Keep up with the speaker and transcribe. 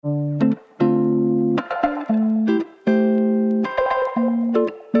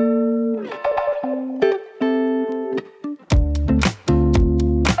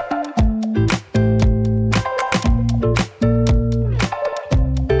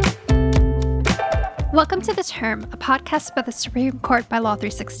Welcome to The Term, a podcast about the Supreme Court by Law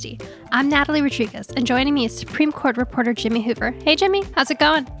 360. I'm Natalie Rodriguez, and joining me is Supreme Court reporter Jimmy Hoover. Hey, Jimmy, how's it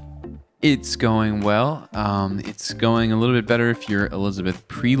going? It's going well. It's going a little bit better if you're Elizabeth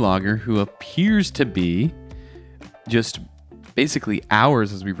Prelogar, who appears to be just basically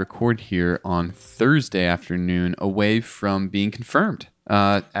hours as we record here on Thursday afternoon away from being confirmed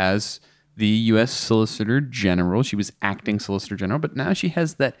as the U.S. Solicitor General. She was acting Solicitor General, but now she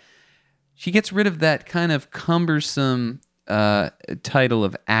gets rid of that kind of cumbersome title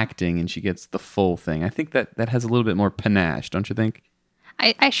of acting, and she gets the full thing. I think that has a little bit more panache, don't you think?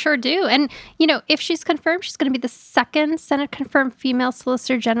 I sure do. And, if she's confirmed, she's going to be the second Senate-confirmed female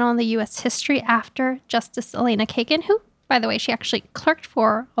Solicitor General in the U.S. history after Justice Elena Kagan, who, by the way, she actually clerked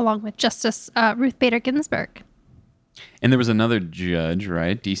for along with Justice Ruth Bader Ginsburg. And there was another judge,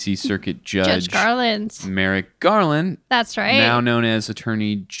 right? D.C. Circuit Judge Garland. Merrick Garland. That's right. Now known as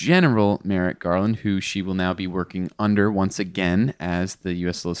Attorney General Merrick Garland, who she will now be working under once again as the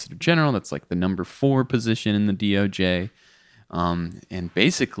U.S. Solicitor General. That's like the number 4 position in the DOJ. And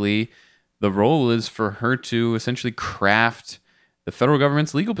basically, the role is for her to essentially craft the federal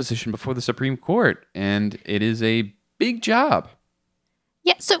government's legal position before the Supreme Court. And it is a big job.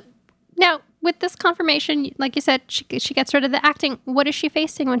 Yeah, so now with this confirmation, like you said, she gets rid of the acting. What is she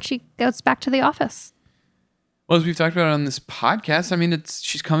facing when she goes back to the office? Well, as we've talked about on this podcast, I mean,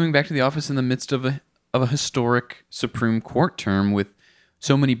 she's coming back to the office in the midst of a historic Supreme Court term with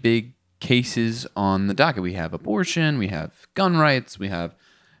so many big cases on the docket. We have abortion, we have gun rights, we have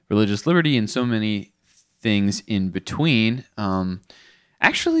religious liberty, and so many things in between.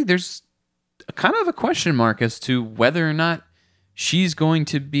 Actually, there's a kind of a question mark as to whether or not she's going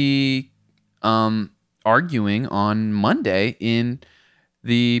to be arguing on Monday in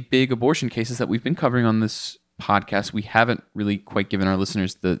the big abortion cases that we've been covering on this podcast. We haven't really quite given our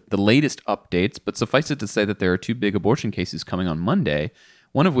listeners the latest updates, but suffice it to say that there are 2 big abortion cases coming on Monday,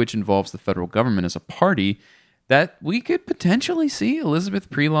 one of which involves the federal government as a party, that we could potentially see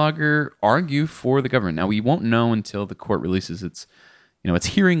Elizabeth Prelogar argue for the government. Now, we won't know until the court releases its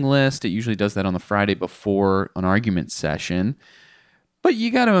hearing list. It usually does that on the Friday before an argument session. But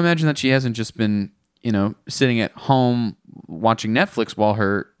you got to imagine that she hasn't just been, sitting at home watching Netflix while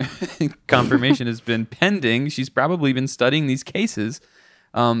her confirmation has been pending. She's probably been studying these cases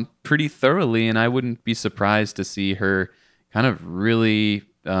pretty thoroughly, and I wouldn't be surprised to see her kind of really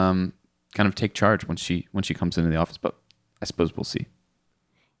take charge when she comes into the office. But I suppose we'll see.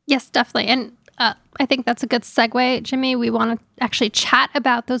 Yes, definitely. And I think that's a good segue, Jimmy. We want to actually chat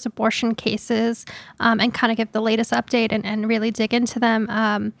about those abortion cases and kind of give the latest update and really dig into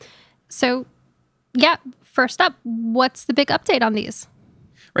them. So first up, what's the big update on these?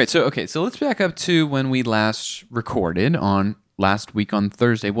 Right. So let's back up to when we last recorded on last week on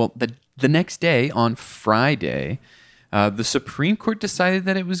Thursday. Well, the next day on Friday, the Supreme Court decided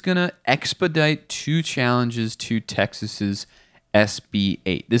that it was going to expedite 2 challenges to Texas's SB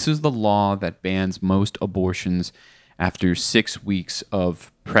 8. This is the law that bans most abortions after 6 weeks of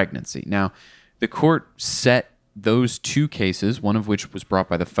pregnancy. Now, the court set those 2 cases, one of which was brought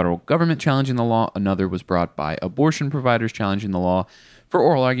by the federal government challenging the law, another was brought by abortion providers challenging the law, for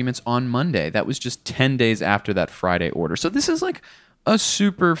oral arguments on Monday. That was just 10 days after that Friday order. So this is like a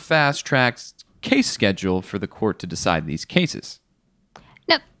super fast-tracked case schedule for the court to decide these cases.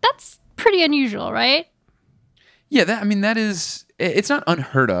 Now, that's pretty unusual, right? Yeah, that is, it's not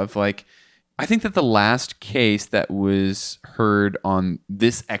unheard of. Like, I think that the last case that was heard on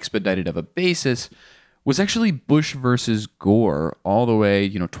this expedited of a basis was actually Bush versus Gore all the way,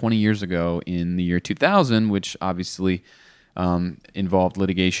 20 years ago in the year 2000, which obviously involved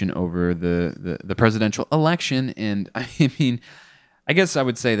litigation over the presidential election. And I guess I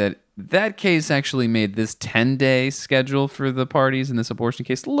would say that case actually made this 10-day schedule for the parties in this abortion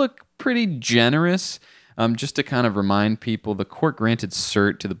case look pretty generous. Just to kind of remind people, the court granted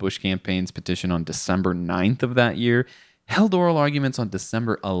cert to the Bush campaign's petition on December 9th of that year, held oral arguments on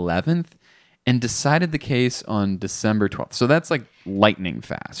December 11th, and decided the case on December 12th. So that's like lightning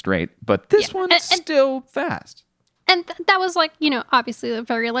fast, right? But this one's still fast. And that was obviously a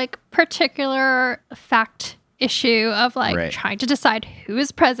very particular fact issue of trying to decide who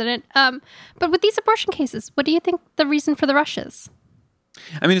is president. But with these abortion cases, what do you think the reason for the rush is?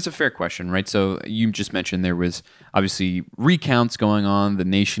 It's a fair question, right? So you just mentioned there was obviously recounts going on. The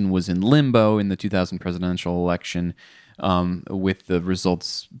nation was in limbo in the 2000 presidential election with the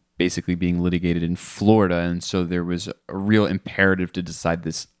results basically being litigated in Florida. And so there was a real imperative to decide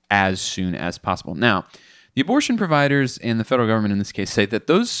this as soon as possible. Now, the abortion providers and the federal government in this case say that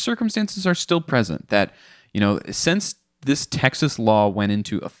those circumstances are still present, that, since this Texas law went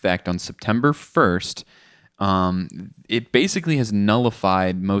into effect on September 1st, it basically has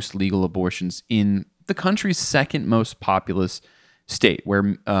nullified most legal abortions in the country's second most populous state,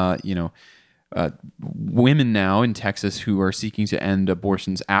 where women now in Texas who are seeking to end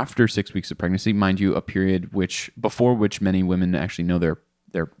abortions after 6 weeks of pregnancy, mind you, a period before which many women actually know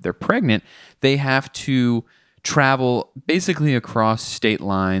they're pregnant, they have to travel basically across state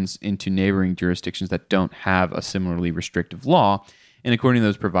lines into neighboring jurisdictions that don't have a similarly restrictive law. And according to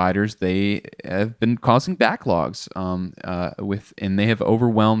those providers, they have been causing backlogs and they have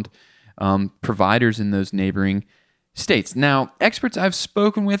overwhelmed providers in those neighboring states. Now, experts I've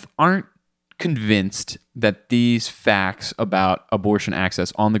spoken with aren't convinced that these facts about abortion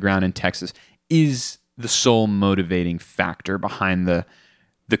access on the ground in Texas is the sole motivating factor behind the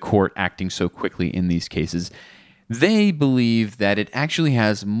court acting so quickly in these cases. They believe that it actually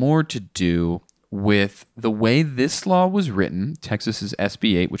has more to do with the way this law was written, Texas's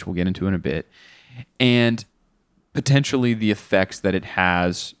SB 8, which we'll get into in a bit, and potentially the effects that it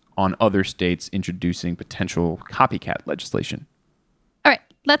has on other states introducing potential copycat legislation. All right,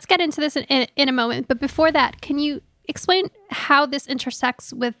 let's get into this in a moment. But before that, can you explain how this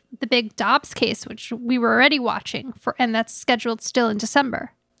intersects with the big Dobbs case, which we were already watching and that's scheduled still in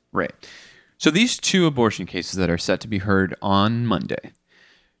December? Right. So these two abortion cases that are set to be heard on Monday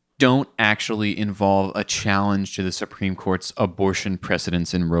don't actually involve a challenge to the Supreme Court's abortion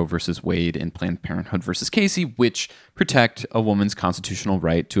precedents in Roe v. Wade and Planned Parenthood v. Casey, which protect a woman's constitutional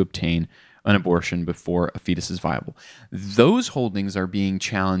right to obtain an abortion before a fetus is viable. Those holdings are being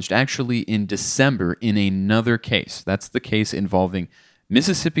challenged actually in December in another case. That's the case involving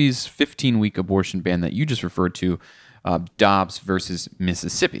Mississippi's 15-week abortion ban that you just referred to, Dobbs versus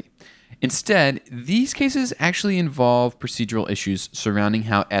Mississippi. Instead, these cases actually involve procedural issues surrounding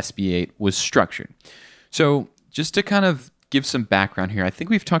how SB 8 was structured. So just to kind of give some background here, I think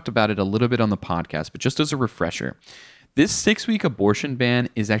we've talked about it a little bit on the podcast, but just as a refresher, this 6-week abortion ban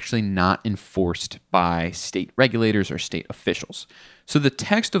is actually not enforced by state regulators or state officials. So the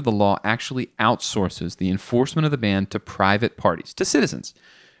text of the law actually outsources the enforcement of the ban to private parties, to citizens,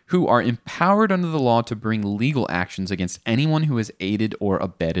 who are empowered under the law to bring legal actions against anyone who has aided or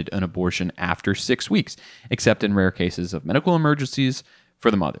abetted an abortion after 6 weeks, except in rare cases of medical emergencies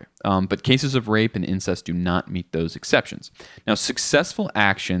for the mother. But cases of rape and incest do not meet those exceptions. Now, successful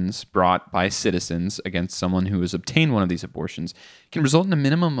actions brought by citizens against someone who has obtained one of these abortions can result in a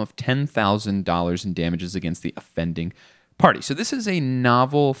minimum of $10,000 in damages against the offending party. So this is a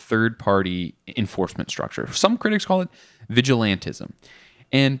novel third-party enforcement structure. Some critics call it vigilantism.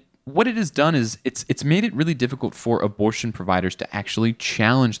 And what it has done is it's made it really difficult for abortion providers to actually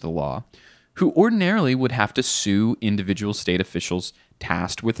challenge the law, who ordinarily would have to sue individual state officials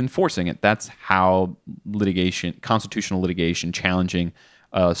tasked with enforcing it. That's how constitutional litigation challenging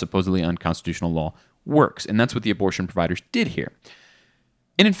supposedly unconstitutional law works. And that's what the abortion providers did here.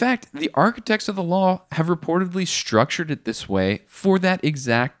 And in fact, the architects of the law have reportedly structured it this way for that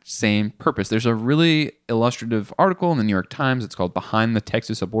exact same purpose. There's a really illustrative article in the New York Times. It's called Behind the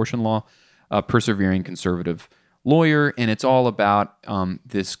Texas Abortion Law, a persevering conservative lawyer. And it's all about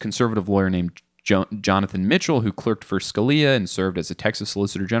this conservative lawyer named Jonathan Mitchell, who clerked for Scalia and served as a Texas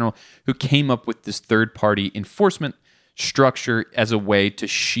Solicitor General, who came up with this third-party enforcement structure as a way to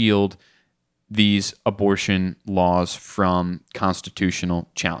shield these abortion laws from constitutional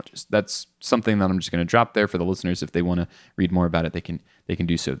challenges. That's something that I'm just going to drop there for the listeners. If they want to read more about it, they can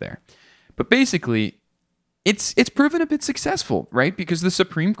do so there. But basically, it's proven a bit successful, right? Because the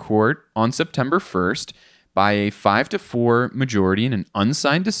Supreme Court on September 1st, by a 5-4 majority in an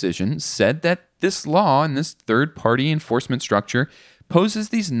unsigned decision, said that this law and this third-party enforcement structure poses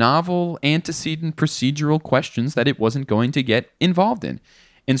these novel antecedent procedural questions that it wasn't going to get involved in.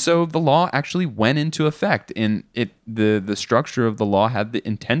 And so the law actually went into effect, and the structure of the law had the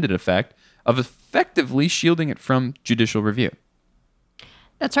intended effect of effectively shielding it from judicial review.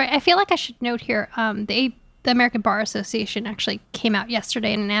 That's right. I feel like I should note here, the American Bar Association actually came out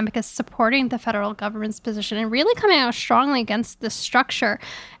yesterday in an amicus supporting the federal government's position and really coming out strongly against this structure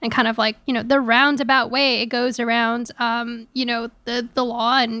and kind of like, the roundabout way it goes around, the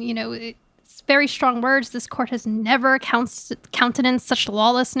law and, very strong words. This court has never countenanced such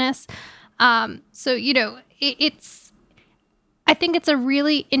lawlessness. I think it's a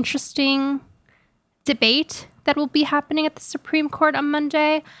really interesting debate that will be happening at the Supreme Court on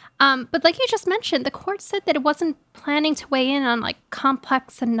Monday. But like you just mentioned, the court said that it wasn't planning to weigh in on like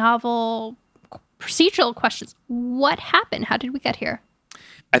complex and novel procedural questions. What happened? How did we get here?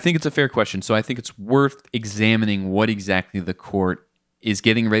 I think it's a fair question. So I think it's worth examining what exactly the court is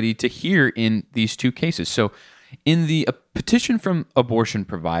getting ready to hear in these two cases. So In the petition from abortion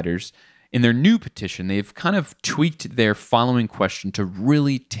providers, in their new petition, they've kind of tweaked their following question to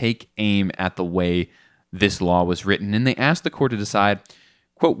really take aim at the way this law was written. And they asked the court to decide,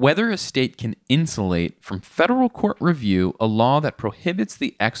 quote, whether a state can insulate from federal court review a law that prohibits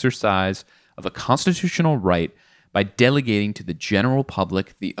the exercise of a constitutional right by delegating to the general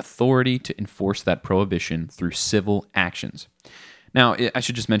public the authority to enforce that prohibition through civil actions. Now, I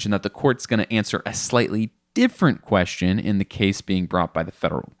should just mention that the court's going to answer a slightly different question in the case being brought by the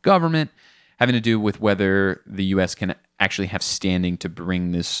federal government, having to do with whether the U.S. can actually have standing to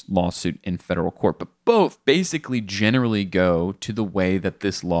bring this lawsuit in federal court. But both basically generally go to the way that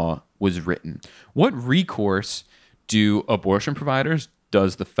this law was written. What recourse do abortion providers,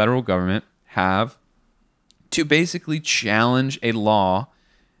 does the federal government have to basically challenge a law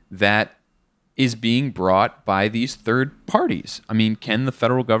that is being brought by these third parties? I mean, can the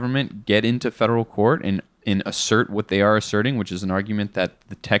federal government get into federal court and assert what they are asserting, which is an argument that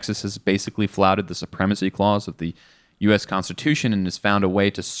Texas has basically flouted the supremacy clause of the U.S. Constitution and has found a way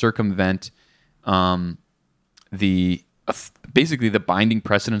to circumvent basically the binding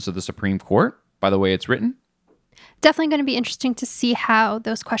precedents of the Supreme Court by the way it's written? Definitely going to be interesting to see how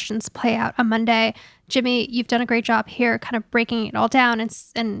those questions play out on Monday. Jimmy, you've done a great job here kind of breaking it all down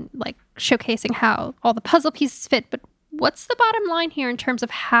and like showcasing how all the puzzle pieces fit. But what's the bottom line here in terms of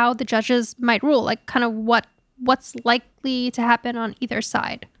how the judges might rule? Like kind of what's likely to happen on either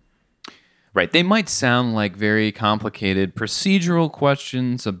side? Right. They might sound like very complicated procedural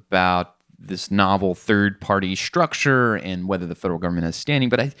questions about this novel third-party structure and whether the federal government has standing.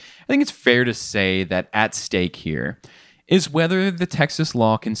 But I think it's fair to say that at stake here is whether the Texas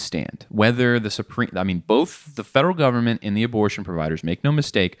law can stand, whether both the federal government and the abortion providers, make no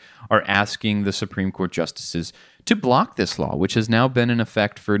mistake, are asking the Supreme Court justices to block this law, which has now been in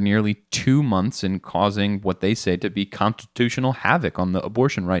effect for nearly 2 months and causing what they say to be constitutional havoc on the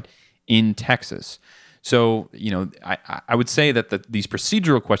abortion right in Texas. So, I would say that these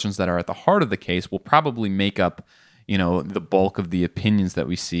procedural questions that are at the heart of the case will probably make up, the bulk of the opinions that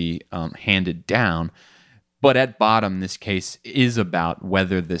we see handed down. But at bottom, this case is about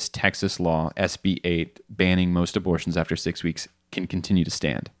whether this Texas law, SB 8, banning most abortions after 6 weeks, can continue to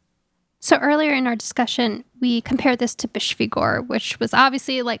stand. So earlier in our discussion, we compared this to Bish v. Gore, which was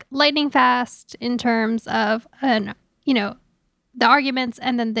obviously like lightning fast in terms of, the arguments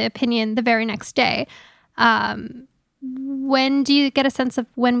and then the opinion the very next day. When do you get a sense of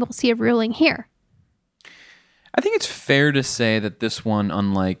when we'll see a ruling here? I think it's fair to say that this one,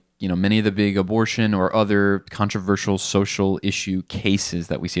 unlike many of the big abortion or other controversial social issue cases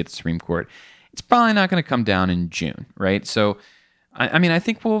that we see at the Supreme Court, it's probably not going to come down in June, right? So, I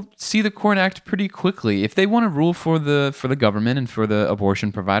think we'll see the court act pretty quickly. If they want to rule for the government and for the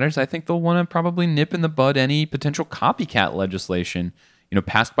abortion providers, I think they'll want to probably nip in the bud any potential copycat legislation,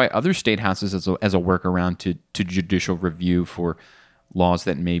 passed by other state houses as a workaround to judicial review for laws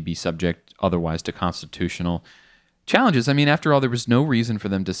that may be subject otherwise to constitutional challenges. I mean, after all, there was no reason for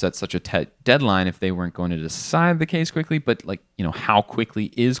them to set such a deadline if they weren't going to decide the case quickly. But how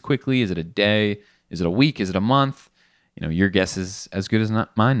quickly is quickly? Is it a day? Is it a week? Is it a month? Your guess is as good as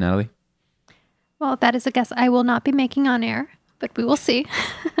not mine, Natalie. Well, that is a guess I will not be making on air, but we will see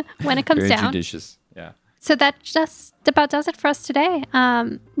when it comes Very down. Judicious, yeah. So that just about does it for us today.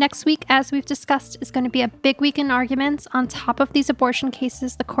 Next week, as we've discussed, is going to be a big week in arguments. On top of these abortion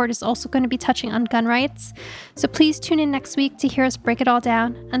cases, the court is also going to be touching on gun rights. So please tune in next week to hear us break it all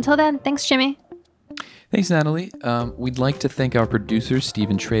down. Until then, thanks, Jimmy. Thanks, Natalie. We'd like to thank our producers,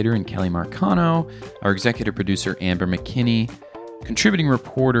 Stephen Trader and Kelly Marcano, our executive producer, Amber McKinney, contributing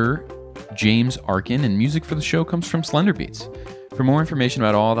reporter, James Arkin, and music for the show comes from Slender Beats. For more information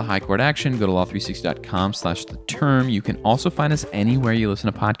about all the high court action, go to law360.com/the term. You can also find us anywhere you listen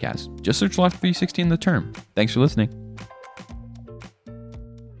to podcasts. Just search Law 360 in the term. Thanks for listening.